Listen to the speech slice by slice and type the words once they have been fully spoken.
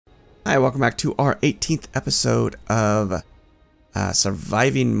Hi, welcome back to our 18th episode of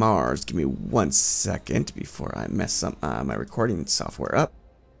Surviving Mars. Give me 1 second before I mess up my recording software up.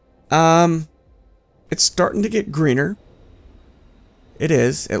 It's starting to get greener. It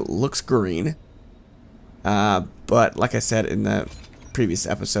is. It looks green. But like I said in the previous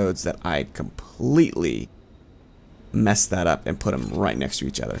episodes that I completely messed that up and put them right next to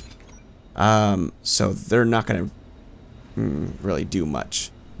each other. So they're not going to really do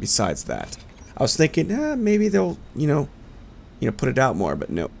much. Besides that, I was thinking maybe they'll, put it out more,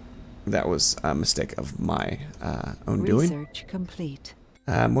 but nope, that was a mistake of my own doing. Research complete.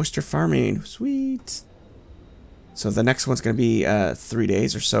 Moisture farming, sweet. So the next one's gonna be 3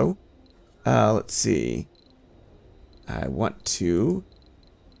 days or so. Let's see. I want to.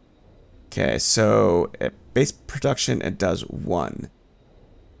 Okay, so at base production it does 1.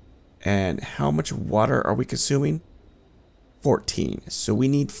 And how much water are we consuming? 14. So we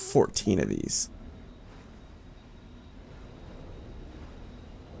need 14 of these.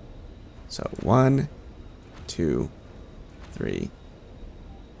 So 1, 2, 3,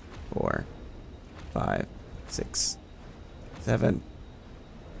 4, 5, 6, 7,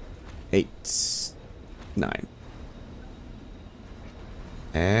 8, 9.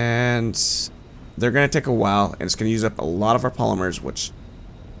 And they're going to take a while, and it's going to use up a lot of our polymers, which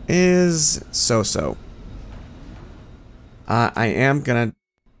is so-so. I am gonna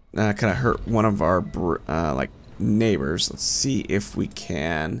kind of hurt one of our neighbors. Let's see if we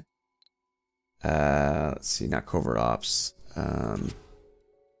can. Let's see, not covert ops.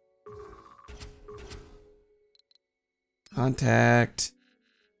 Contact.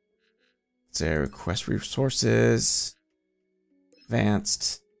 Let's say request resources.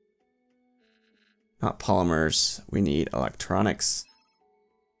 Advanced. Not polymers. We need electronics.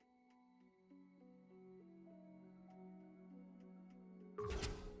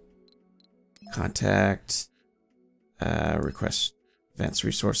 Contact, request advanced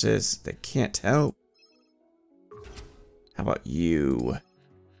resources. They can't help. How about you?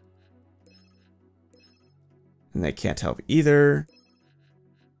 And they can't help either.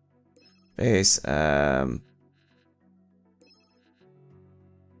 Base,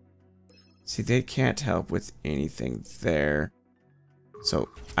 see, they can't help with anything there. So,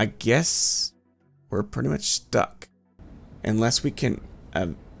 I guess we're pretty much stuck. Unless we can,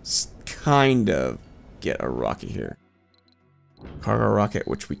 kind of get a rocket here. Cargo rocket,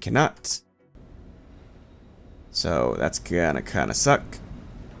 which we cannot. So that's gonna kind of suck.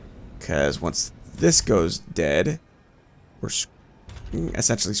 Because once this goes dead, we're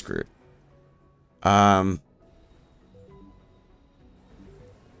essentially screwed. So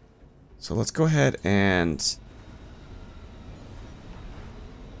let's go ahead and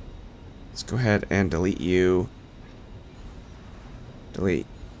delete you. Delete.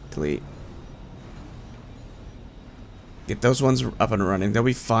 Get those ones up and running. They'll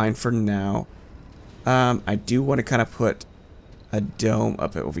be fine for now. I do want to kind of put a dome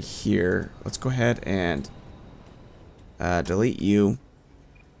up over here. Let's go ahead and delete you.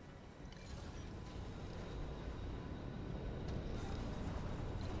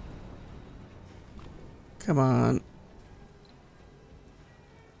 Come on.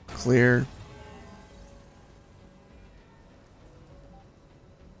 Clear.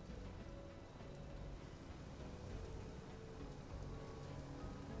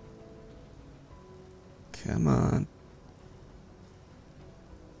 Come on.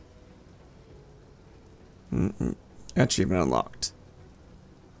 Achievement unlocked.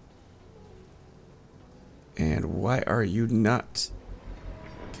 And why are you not?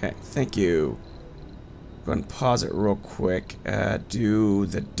 Okay, thank you. Go ahead and pause it real quick. Do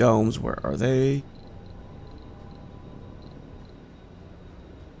the domes. Where are they?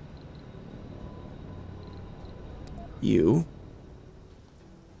 You.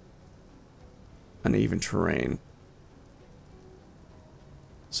 Uneven terrain.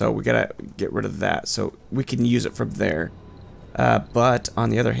 So we gotta get rid of that so we can use it from there. But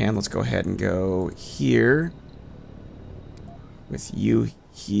on the other hand, let's go ahead and go here with you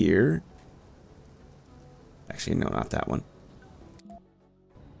here. Actually, no, not that one.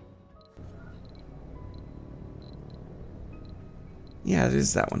 Yeah, it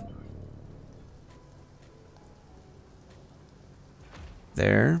is that one.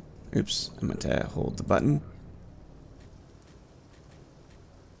 There. Oops, I meant to hold the button.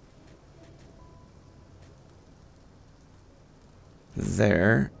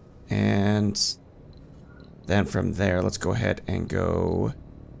 There. And then from there, let's go ahead and go.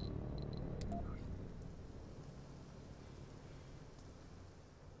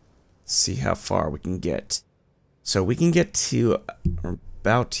 See how far we can get. So we can get to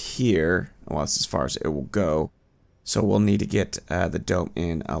about here. Well, that's as far as it will go. So we'll need to get the dome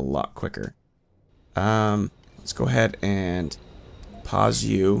in a lot quicker. Let's go ahead and pause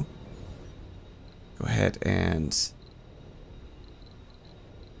you. Go ahead and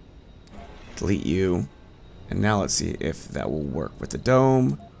delete you. And now let's see if that will work with the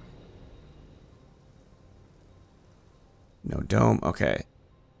dome. No dome. Okay.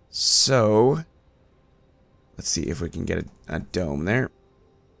 So let's see if we can get a dome there.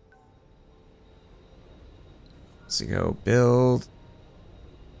 Let's go build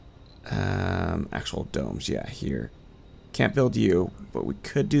actual domes. Yeah, here. Can't build you, but we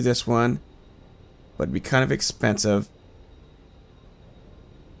could do this one. But it'd be kind of expensive.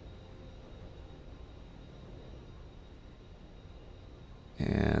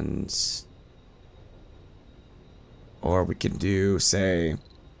 And or we can do, say,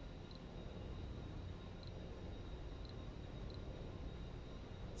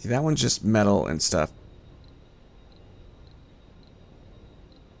 see, that one's just metal and stuff.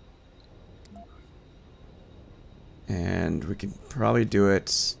 And we can probably do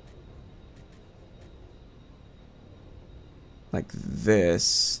it like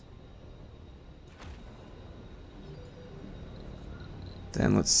this.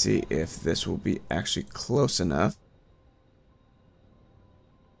 Then let's see if this will be actually close enough.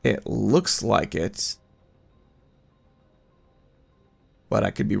 It looks like it, but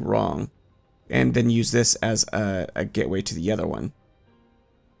I could be wrong. And then use this as a gateway to the other one.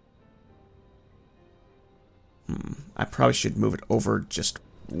 I probably should move it over just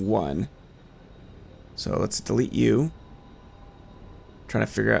one. So let's delete you. Trying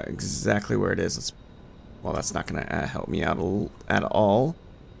to figure out exactly where it is. Well, that's not going to help me out at all.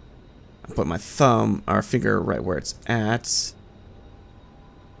 I'll put my thumb, or finger, right where it's at.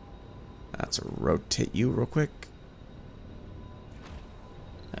 Let's rotate you real quick.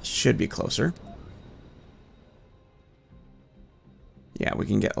 That should be closer. Yeah, we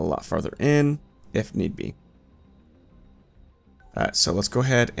can get a lot farther in if need be. So let's go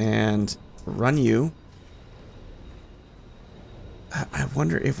ahead and run you. I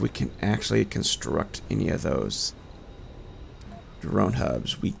wonder if we can actually construct any of those drone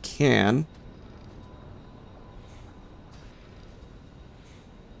hubs. We can.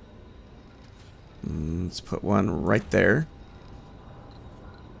 Let's put one right there.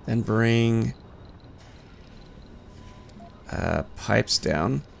 Then bring pipes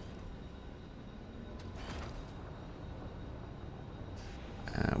down.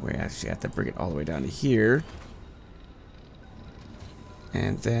 We actually have to bring it all the way down to here.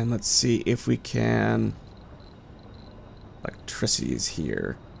 And then let's see if we can... Electricity is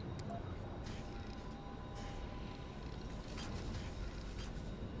here.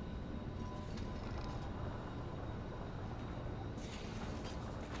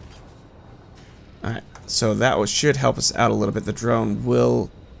 Alright, so that should help us out a little bit. The drone will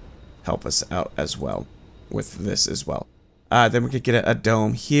help us out as well with this as well. Then we could get a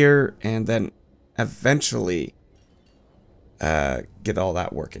dome here, and then eventually get all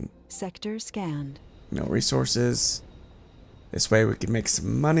that working. Sector scanned. No resources. This way we can make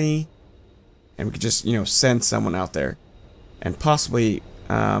some money, and we could just, you know, send someone out there, and possibly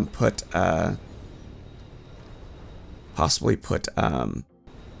put trying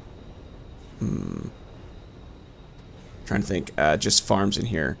to think, just farms in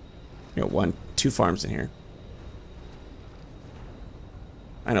here. You know, 2 farms in here.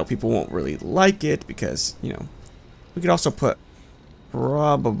 I know people won't really like it because, you know, we could also put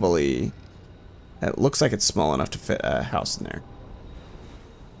probably, it looks like it's small enough to fit a house in there.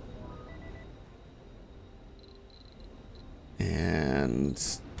 And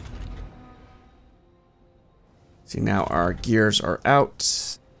see, now our gears are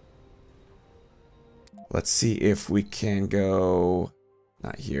out. Let's see if we can go,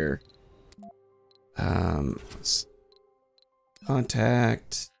 not here. Let's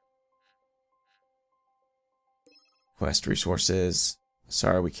contact. Quest resources.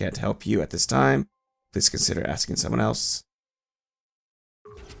 Sorry, we can't help you at this time. Please consider asking someone else.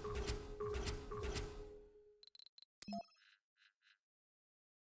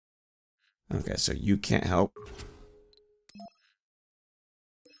 Okay, so you can't help.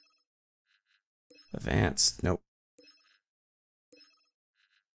 Advanced. Nope.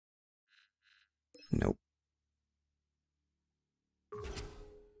 Nope.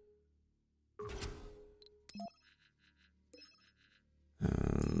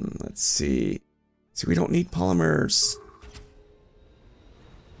 Let's see. See, we don't need polymers.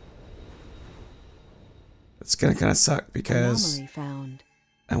 It's gonna kind of suck because Anomaly found.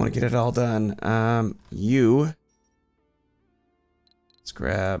 I want to get it all done. Let's Let's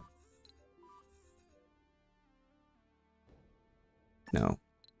grab... No.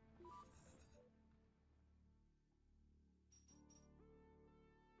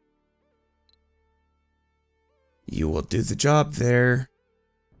 You will do the job there.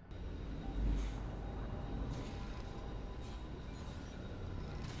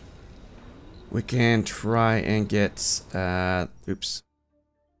 We can try and get, oops.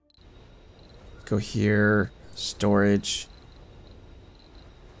 Go here, storage.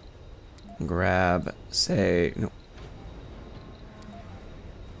 Grab, say, no.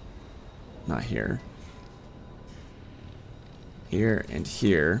 Not here. Here and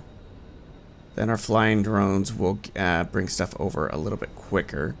here. Then our flying drones will bring stuff over a little bit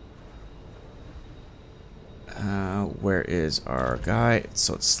quicker. Where is our guy?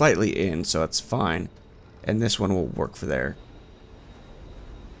 So it's slightly in, so it's fine. And this one will work for there.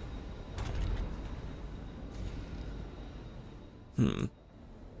 And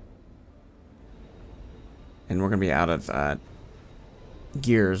we're going to be out of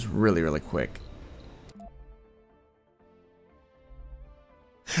gears really, really quick.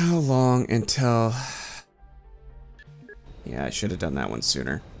 How long until... Yeah, I should have done that one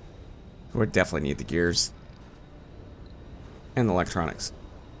sooner. We definitely need the gears. And the electronics.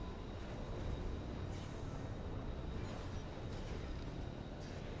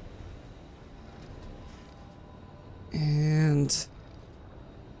 And...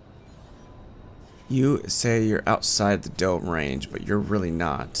 You say you're outside the dome range, but you're really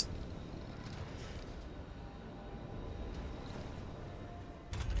not.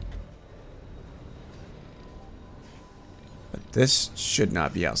 But this should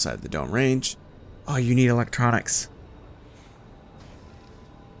not be outside the dome range. Oh, you need electronics.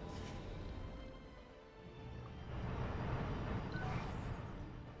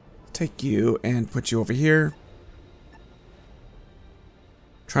 Take you and put you over here.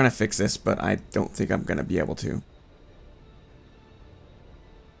 Trying to fix this, but I don't think I'm going to be able to.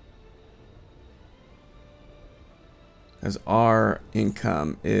 Because our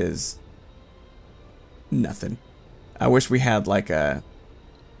income is nothing. I wish we had like a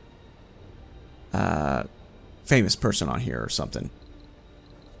famous person on here or something.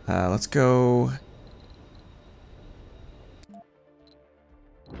 Let's go.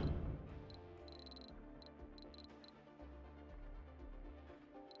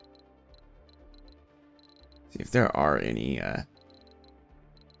 See if there are any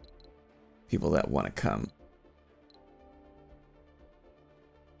people that want to come.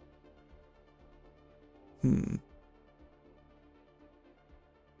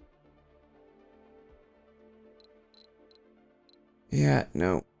 Yeah,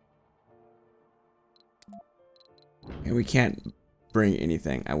 no. And we can't bring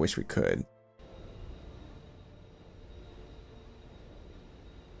anything. I wish we could.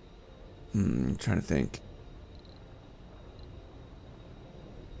 I'm trying to think.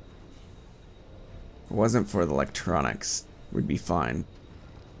 If it wasn't for the electronics, we'd be fine.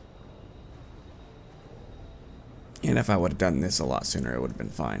 And if I would have done this a lot sooner, it would have been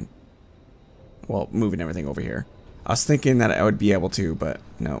fine. Well, moving everything over here. I was thinking that I would be able to, but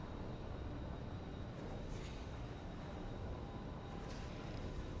no.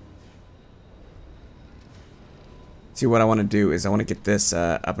 See, what I want to do is I want to get this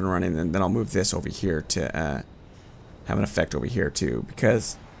up and running, and then I'll move this over here to have an effect over here too,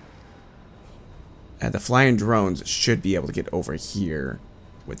 because the flying drones should be able to get over here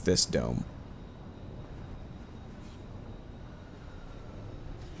with this dome.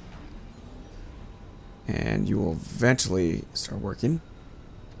 And you will eventually start working.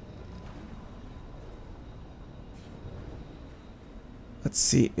 Let's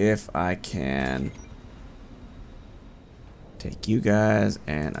see if I can take you guys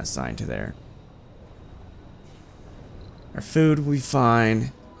and assign to there. Our food will be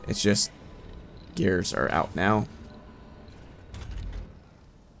fine. It's just gears are out now.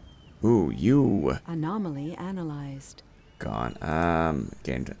 Ooh, you. Anomaly analyzed. Gone.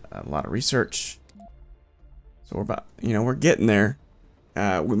 Gained a lot of research. So we're about, you know, we're getting there.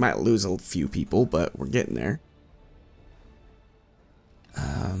 We might lose a few people, but we're getting there.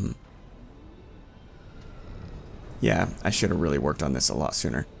 Yeah, I should have really worked on this a lot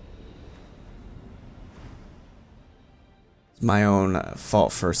sooner. It's my own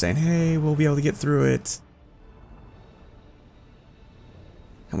fault for saying, hey, we'll be able to get through it.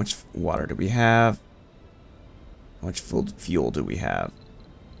 How much water do we have? How much fuel do we have?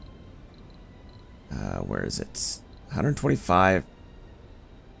 Where is it? 125.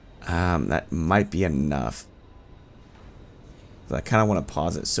 That might be enough. So I kind of want to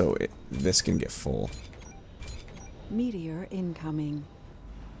pause it so this can get full. Meteor incoming.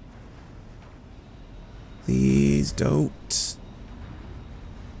 Please don't.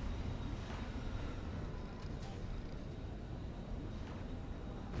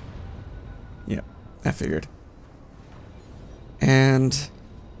 Yep, I figured. And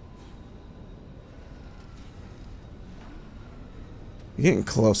you're getting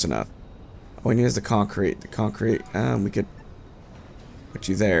close enough. All we need is the concrete. The concrete, we could put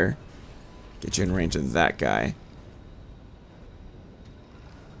you there. Get you in range of that guy.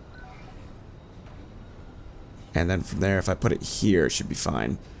 And then from there, if I put it here, it should be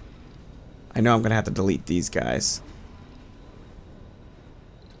fine. I know I'm going to have to delete these guys.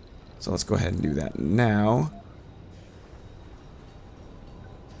 So let's go ahead and do that now.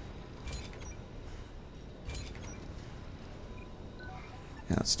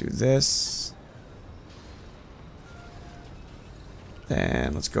 Now let's do this.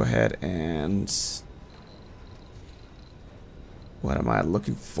 Then let's go ahead and... what am I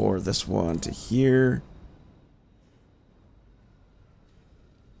looking for? This one to here.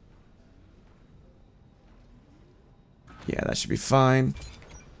 Yeah, that should be fine.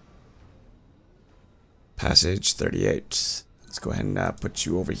 Passage 38. Let's go ahead and put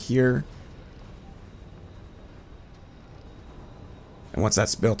you over here. And once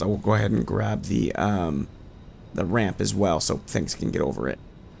that's built, I will go ahead and grab the ramp as well, so things can get over it.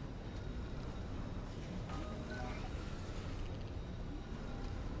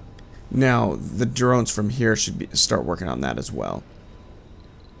 Now, the drones from here should start working on that as well.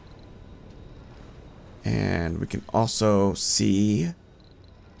 And we can also see...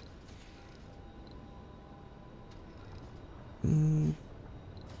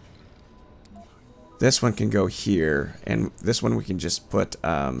 this one can go here, and this one we can just put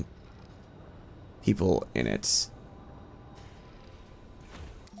people in it.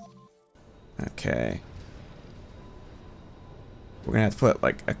 Okay. We're gonna have to put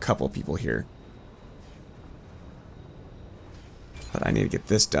like a couple people here. But I need to get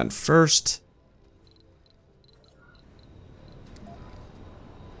this done first.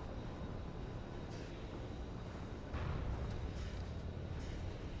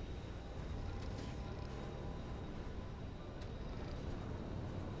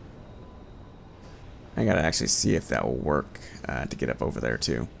 I gotta actually see if that will work to get up over there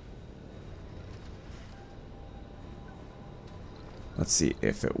too. Let's see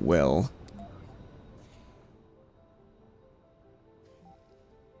if it will.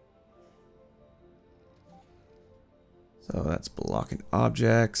 So that's blocking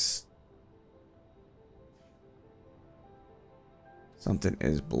objects. Something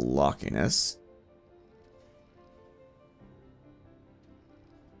is blocking us.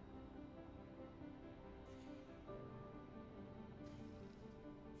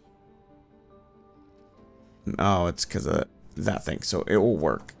 Oh, it's because of that thing, so it will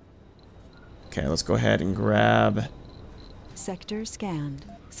work. Okay, let's go ahead and grab... Sector scanned.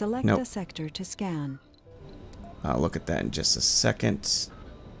 Select Nope. a sector to scan. I'll look at that in just a second.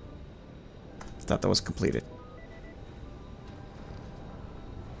 Thought that was completed.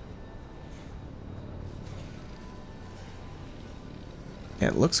 Yeah,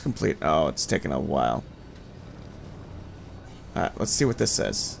 it looks complete. Oh, it's taking a while. Let's see what this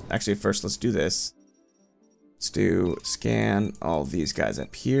says. Actually, first let's do this. Let's do scan all these guys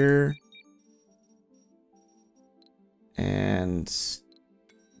up here. And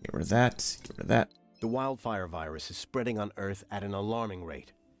get rid of that. Get rid of that. The wildfire virus is spreading on Earth at an alarming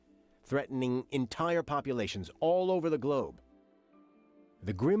rate, threatening entire populations all over the globe.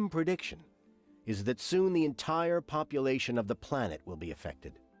 The grim prediction is that soon the entire population of the planet will be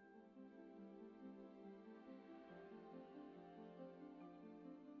affected.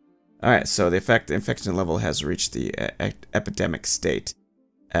 Alright, so the infection level has reached the epidemic state.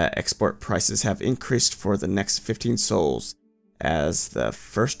 Export prices have increased for the next 15 sols as the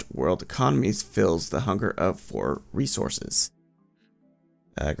first world economies fills the hunger for resources.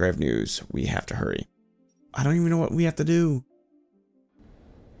 Grave news, we have to hurry. I don't even know what we have to do.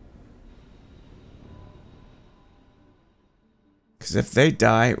 Because if they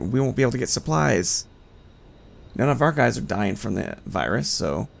die, we won't be able to get supplies. None of our guys are dying from the virus,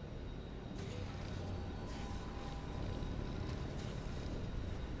 so...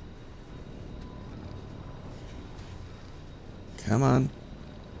 Come on.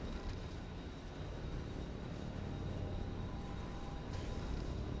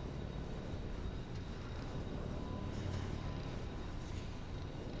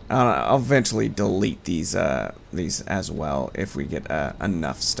 I'll eventually delete these as well if we get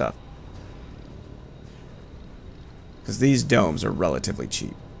enough stuff. Because these domes are relatively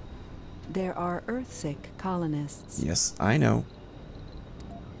cheap. There are Earthsick colonists. Yes, I know.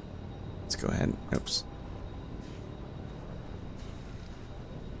 Let's go ahead. Oops.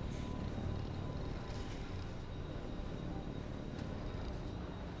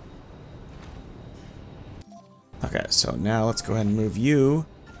 So now let's go ahead and move you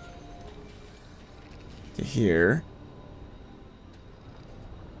to here.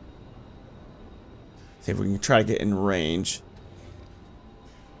 See if we can try to get in range.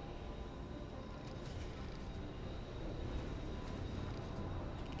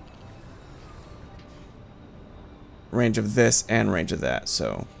 Range of this and range of that,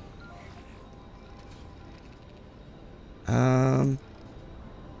 so.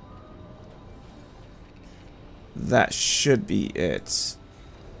 That should be it.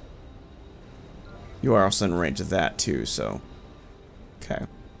 You are also in range of that too, so. Okay.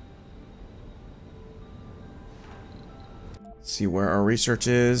 See where our research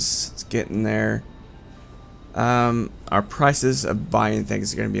is. It's getting there. Our prices of buying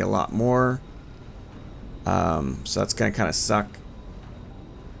things are going to be a lot more. So that's going to kind of suck.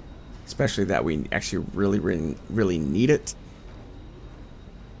 Especially that we actually really need it.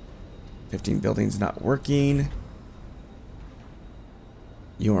 15 buildings not working.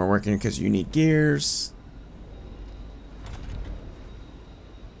 You aren't working because you need gears.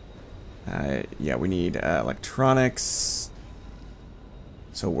 Yeah, we need electronics.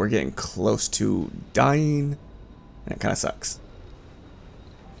 So we're getting close to dying. And it kind of sucks.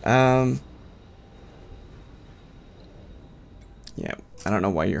 Yeah, I don't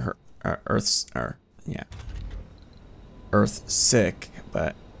know why you're Earth's sick,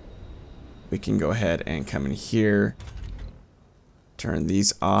 but we can go ahead and come in here. Turn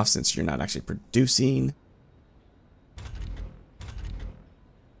these off since you're not actually producing.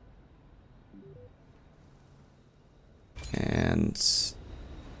 And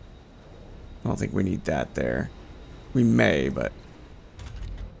I don't think we need that there. We may, but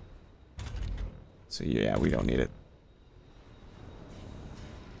so yeah, we don't need it.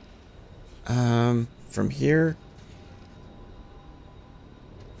 From here.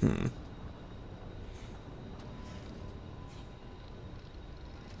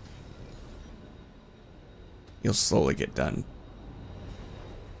 You'll slowly get done.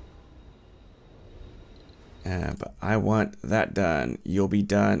 But I want that done. You'll be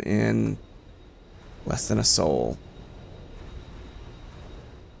done in less than a soul.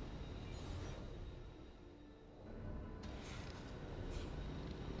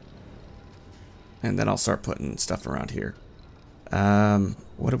 And then I'll start putting stuff around here.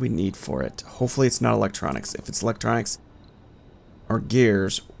 What do we need for it? Hopefully it's not electronics. If it's electronics or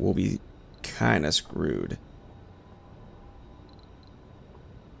gears, we'll be kind of screwed.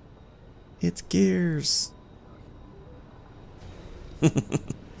 It's gears.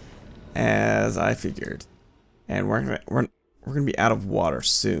 As I figured. And we're gonna be out of water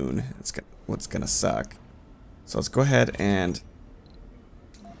soon. It's what's gonna suck. So let's go ahead and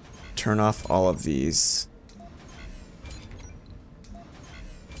turn off all of these.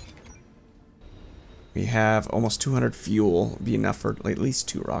 We have almost 200 fuel. Be enough for at least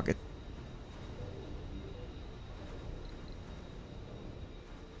 2 rockets.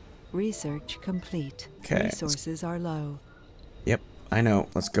 Research complete. Okay. Resources are low. Yep, I know.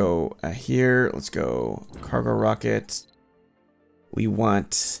 Let's go here. Let's go cargo rocket. We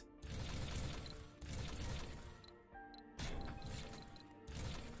want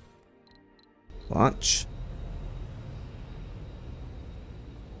launch.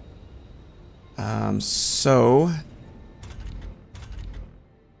 So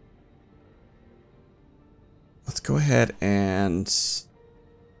let's go ahead and let's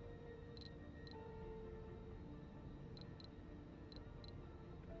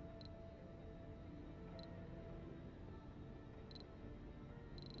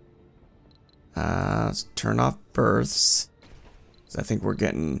turn off berths. So I think we're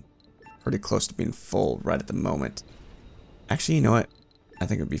getting pretty close to being full right at the moment. Actually, you know what? I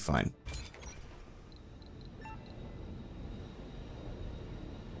think it'd be fine.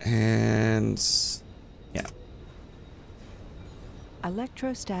 And yeah.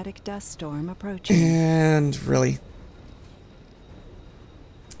 Electrostatic dust storm approaching. And really,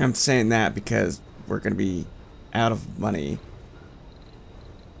 I'm saying that because we're going to be out of money.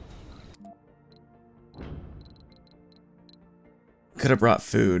 Could have brought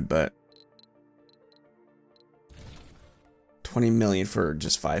food, but 20 million for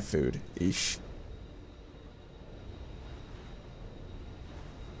just 5 food. Eesh.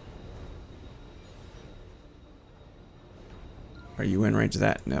 Are you in range of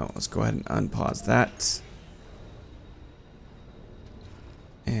that? No. Let's go ahead and unpause that.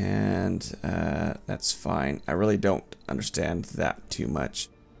 And that's fine. I really don't understand that too much.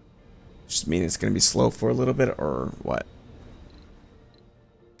 Just mean it's going to be slow for a little bit or what?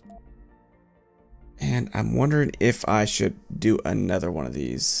 And I'm wondering if I should do another one of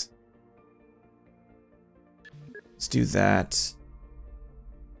these. Let's do that.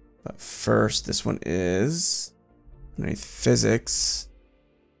 But first, this one is underneath physics.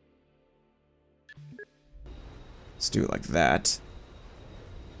 Let's do it like that.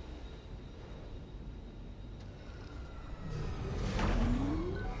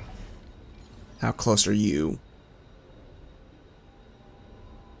 How close are you?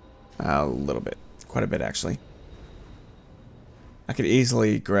 A little bit. Quite a bit, actually. I could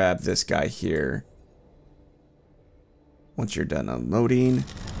easily grab this guy here. Once you're done unloading.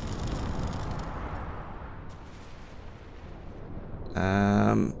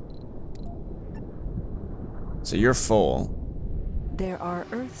 So you're full. There are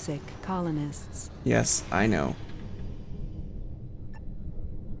Earthsick colonists. Yes, I know.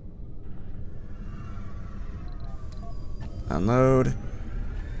 Unload.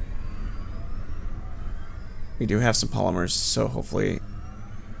 We do have some polymers, so hopefully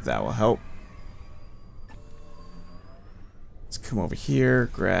that will help. Let's come over here,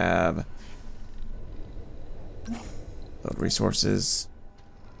 grab load resources.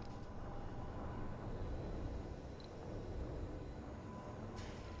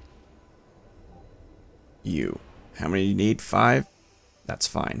 You. How many you need? 5? That's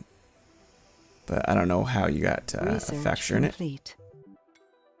fine. But I don't know how you got a factor in it.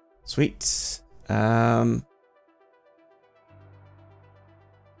 Sweet. So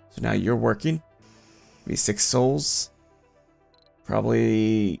now you're working. Be 6 souls.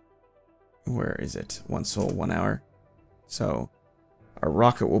 Probably, where is it? 1 soul, 1 hour. So our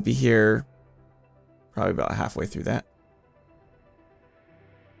rocket will be here. Probably about halfway through that.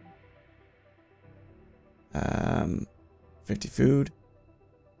 50 food.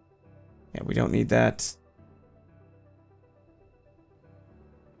 Yeah, we don't need that.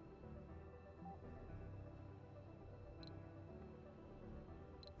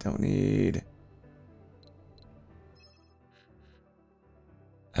 Don't need.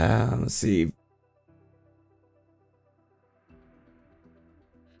 Let's see.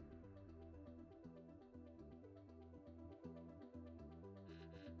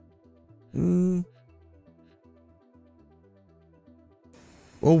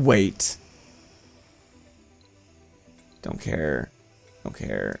 We'll wait. Don't care. Don't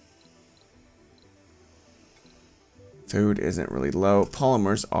care. Food isn't really low.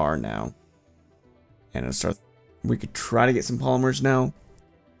 Polymers are now. And it'll start. We could try to get some polymers now,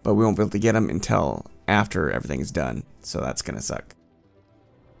 but we won't be able to get them until after everything's done. So that's gonna suck.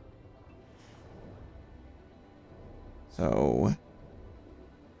 So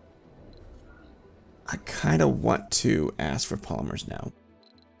I kind of want to ask for polymers now.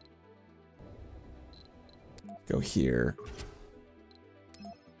 Go here.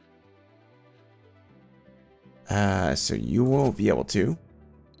 So you won't be able to.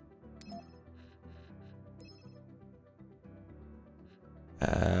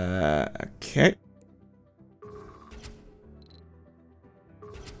 Okay.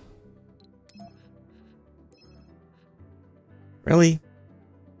 Really?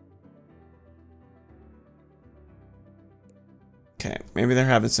 Okay, maybe they're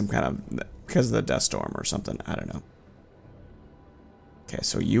having some kind of, because of the dust storm or something, I don't know. Okay,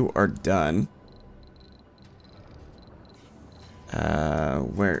 so you are done.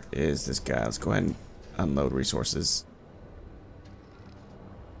 Where is this guy? Let's go ahead and unload resources.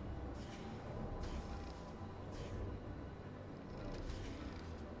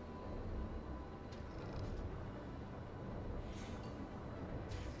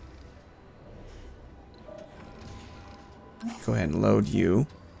 Go ahead and load you.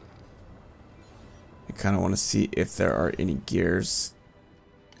 I kind of want to see if there are any gears.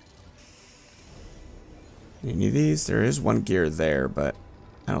 Any of these? There is one gear there, but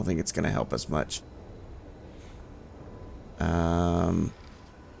I don't think it's going to help us much. I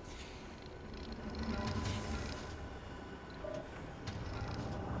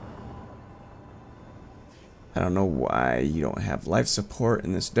don't know why you don't have life support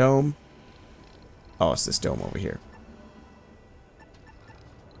in this dome. Oh, it's this dome over here.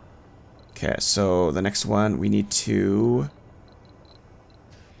 Okay, so the next one we need to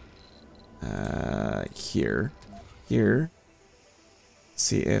here.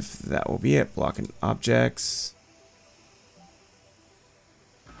 See if that will be it. Blocking objects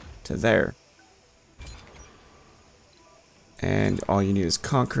to there. And all you need is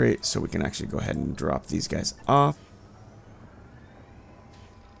concrete, so we can actually go ahead and drop these guys off.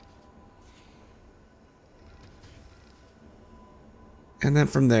 And then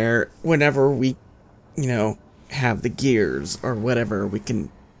from there, whenever we, you know, have the gears or whatever, we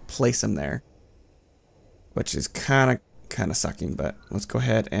can place them there. Which is kind of sucking, but let's go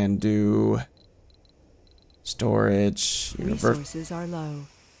ahead and do Storage. Resources are low.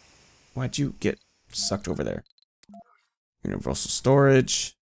 Why'd you get sucked over there? Universal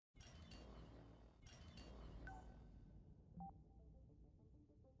storage.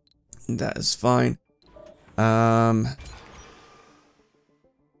 That is fine. Okay,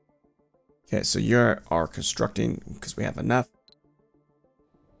 so you are constructing because we have enough.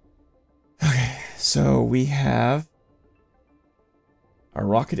 Okay, so we have our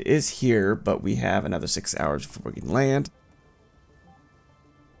rocket is here, but we have another 6 hours before we can land.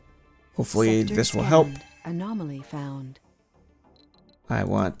 Hopefully Sector this will scanned. help. Anomaly found. I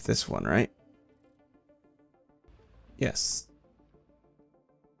want this one, right? Yes.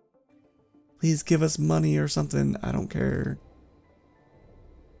 Please give us money or something. I don't care.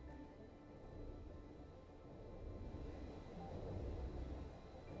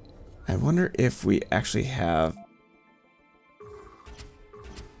 I wonder if we actually have...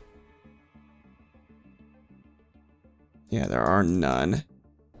 Yeah, there are none.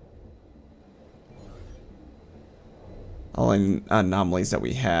 All anomalies that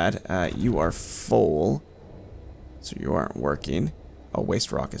we had. You are full. So you aren't working. Oh,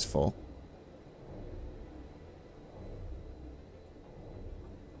 waste rock is full.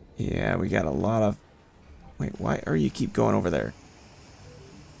 Yeah, we got a lot of... Wait, why are you keep going over there?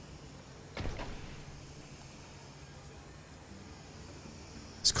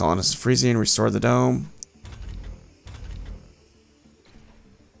 This colonist is freezing. Restore the dome.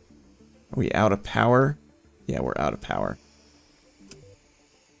 Are we out of power? Yeah, we're out of power.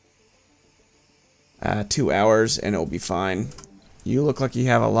 2 hours and it'll be fine. You look like you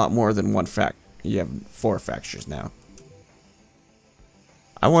have a lot more than one you have 4 fractures now.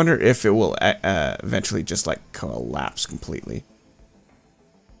 I wonder if it will eventually just like collapse completely.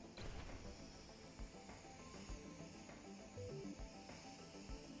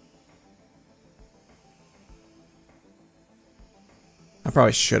 I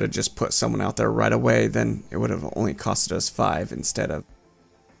probably should have just put someone out there right away, then it would have only costed us 5 instead of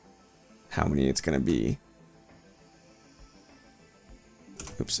how many it's going to be.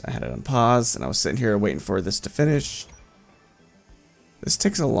 Oops, I had it on pause, and I was sitting here waiting for this to finish. This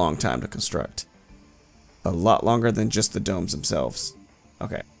takes a long time to construct. A lot longer than just the domes themselves.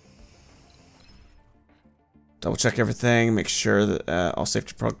 Okay. Double check everything, make sure that all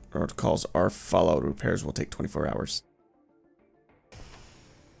safety protocols are followed. Repairs will take 24 hours.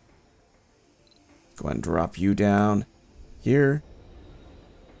 Go ahead and drop you down here.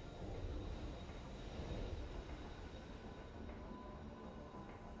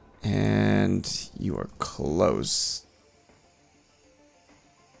 And you are close.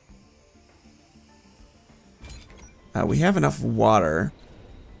 We have enough water.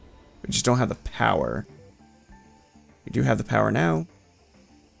 We just don't have the power. We do have the power now.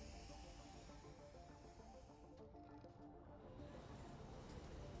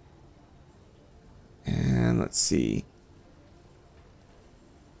 And let's see.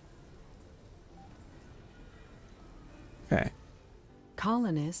 Okay.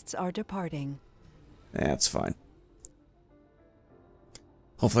 Colonists are departing. That's fine.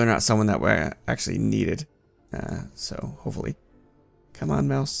 Hopefully they're not someone that we actually needed. So, hopefully. Come on,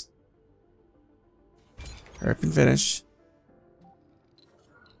 mouse. Hurry up and finish.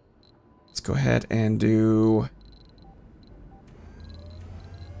 Let's go ahead and do...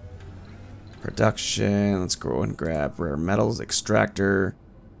 production. Let's go and grab rare metals extractor.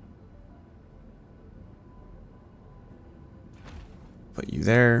 Put you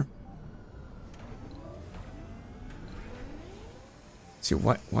there. See,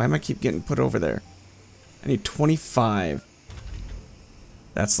 why am I keep getting put over there? I need 25.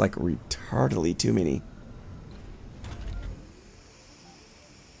 That's like retardedly too many.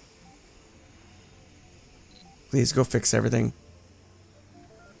 Please go fix everything.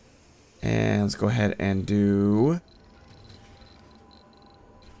 And let's go ahead and do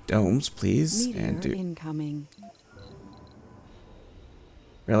domes, please. Meteor and do incoming.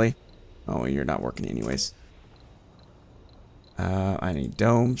 Really? Oh, you're not working anyways. I need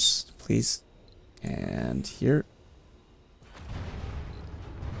domes, please. And here.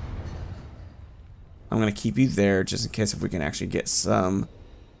 I'm going to keep you there just in case if we can actually get some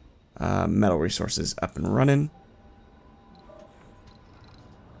metal resources up and running.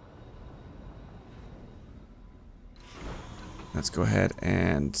 Let's go ahead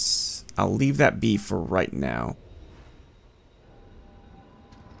and I'll leave that be for right now.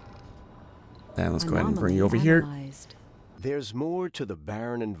 Then let's go ahead and bring you over here. There's more to the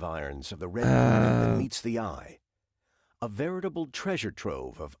barren environs of the Red Planet than meets the eye. A veritable treasure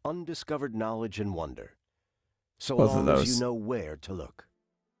trove of undiscovered knowledge and wonder. So Both of long as those. you know where to look.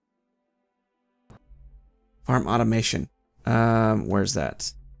 Farm automation. Where's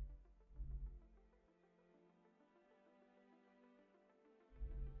that?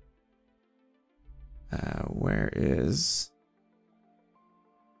 Where is...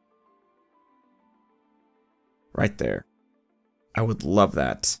 Right there. I would love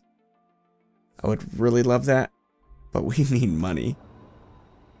that. I would really love that. But we need money.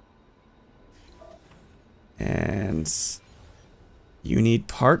 And... You need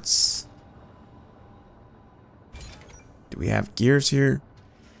parts. Do we have gears here?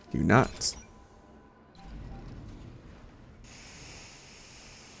 Do not.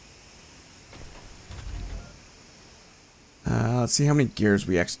 Let's see how many gears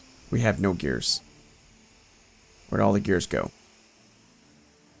we have. No gears. Where'd all the gears go?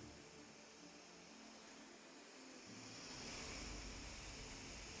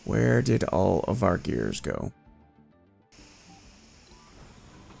 Where did all of our gears go?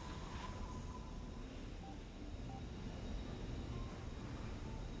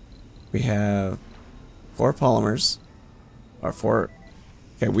 We have 4 polymers. Or 4...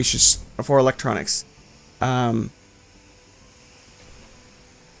 Okay, we should... 4 electronics.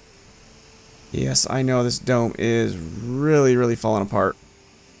 Yes, I know this dome is really, really falling apart.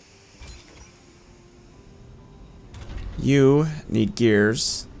 You need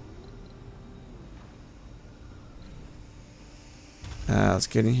gears. Let's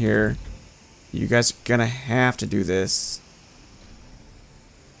get in here. You guys are gonna have to do this.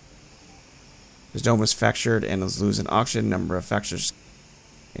 This dome was fractured and is losing auction number of fractures.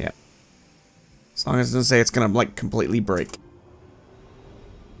 Yeah. As long as it doesn't say it's gonna like completely break.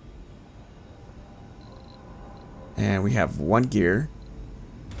 And we have 1 gear.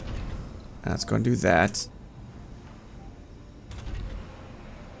 Let's go and do that.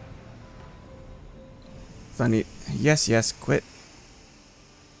 So I need... Yes, yes, quit.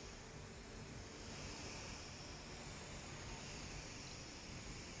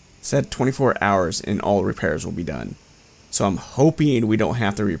 Said 24 hours and all repairs will be done. So I'm hoping we don't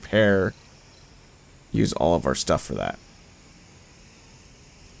have to repair... Use all of our stuff for that.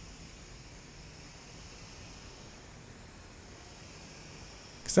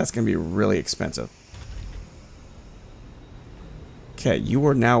 That's going to be really expensive. Okay, you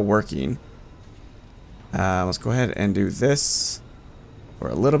are now working. Let's go ahead and do this for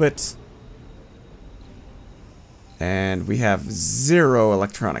a little bit. And we have 0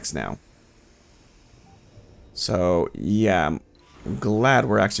 electronics now. So, yeah, I'm glad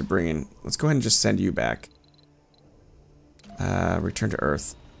we're actually bringing... Let's go ahead and just send you back. Return to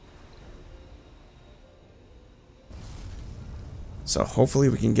Earth. So hopefully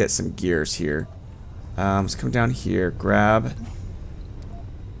we can get some gears here. Let's come down here, grab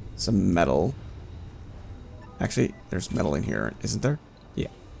some metal. Actually, there's metal in here, isn't there? Yeah.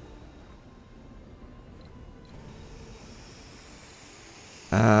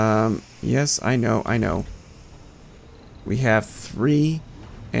 Yes, I know. We have 3,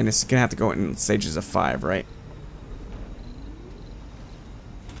 and it's gonna have to go in stages of 5, right?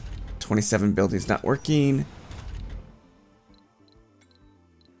 27 buildings not working.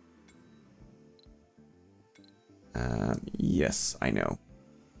 Yes, I know.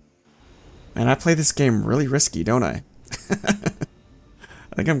 And I play this game really risky, don't I?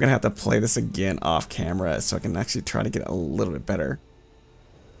 I think I'm gonna have to play this again off camera so I can actually try to get a little bit better.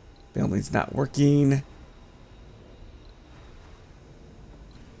 Building's not working.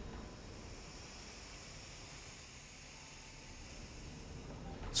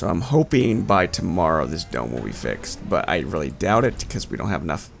 So I'm hoping by tomorrow this dome will be fixed, but I really doubt it because we don't have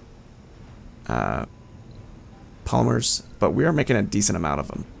enough polymers, but we are making a decent amount of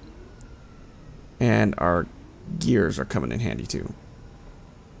them. And our gears are coming in handy too.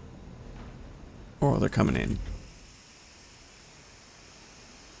 Or they're coming in.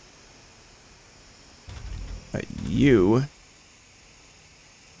 But you...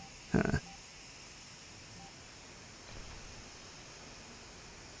 Huh.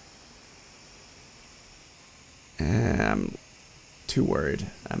 I'm too worried.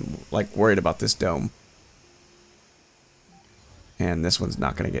 I'm like worried about this dome. And this one's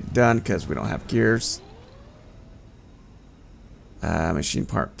not going to get done because we don't have gears. Machine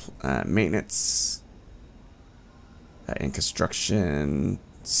part maintenance. And construction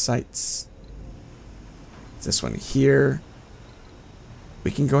sites. This one here. We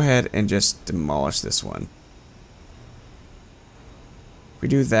can go ahead and just demolish this one. If we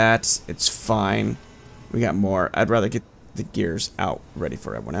do that, it's fine. We got more. I'd rather get the gears out ready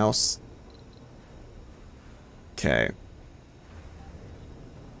for everyone else. Okay.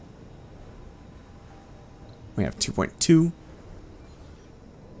 We have 2.2.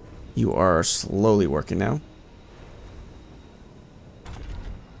 You are slowly working now.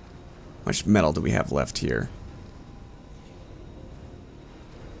 much metal do we have left here?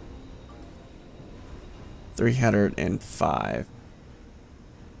 $305.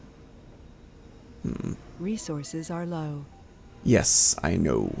 Resources are low. Yes, I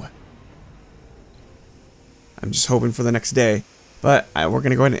know. I'm just hoping for the next day. But we're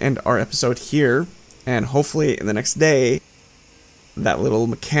going to go ahead and end our episode here. And hopefully in the next day, that little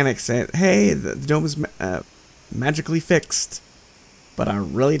mechanic said, hey, the dome is magically fixed. But I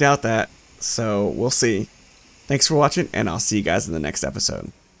really doubt that. So we'll see. Thanks for watching, and I'll see you guys in the next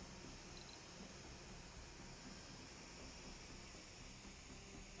episode.